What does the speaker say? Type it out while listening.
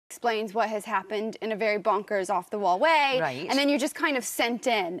explains what has happened in a very bonkers, off-the-wall way. Right. And then you're just kind of sent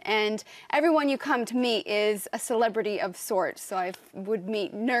in. And everyone you come to meet is a celebrity of sorts. So I would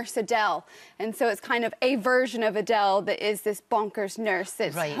meet Nurse Adele. And so it's kind of a version of Adele that is this bonkers nurse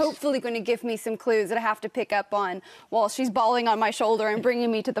that's hopefully going to give me some clues that I have to pick up on while she's bawling on my shoulder and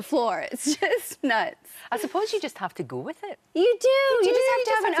bringing me to the floor. It's just nuts. I suppose you just have to go with it. You do. You just have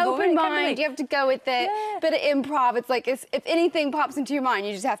to have an open mind. You have to go with it. Yeah. But at improv, it's like if anything pops into your mind,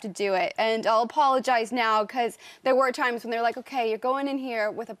 you just have to do it. And I'll apologize now because there were times when they're like, okay, you're going in here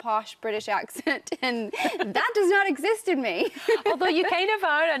with a posh British accent, and that does not exist in me. Although you kind of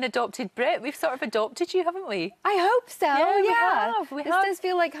are an adopted Brit. We've sort of adopted you, haven't we? I hope so. Yeah, we have. This does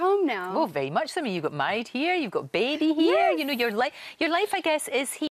feel like home now. Oh, very much so. I mean, you got married here, you've got baby here. Yes. You know, your life, I guess, is here.